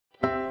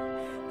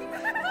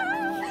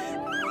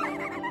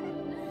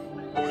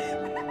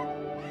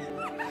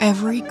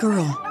Every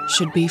girl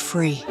should be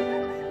free.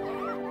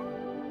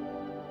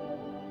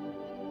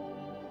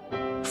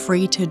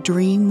 Free to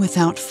dream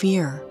without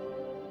fear.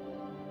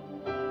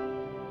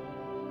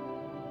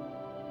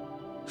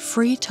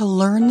 Free to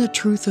learn the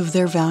truth of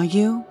their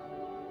value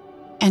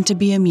and to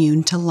be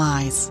immune to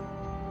lies.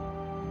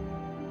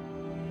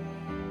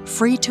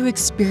 Free to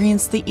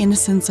experience the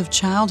innocence of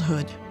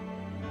childhood.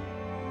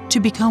 To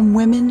become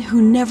women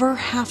who never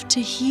have to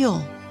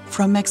heal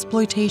from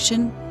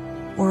exploitation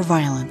or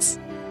violence.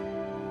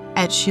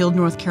 At Shield,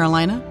 North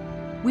Carolina,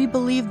 we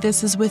believe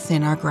this is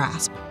within our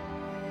grasp.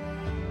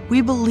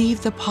 We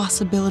believe the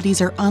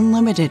possibilities are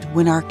unlimited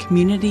when our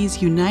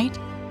communities unite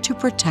to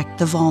protect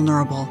the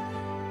vulnerable.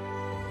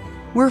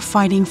 We're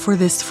fighting for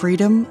this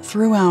freedom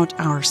throughout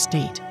our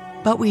state,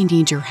 but we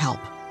need your help.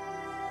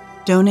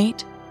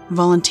 Donate,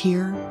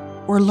 volunteer,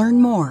 or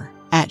learn more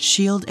at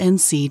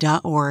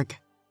shieldnc.org.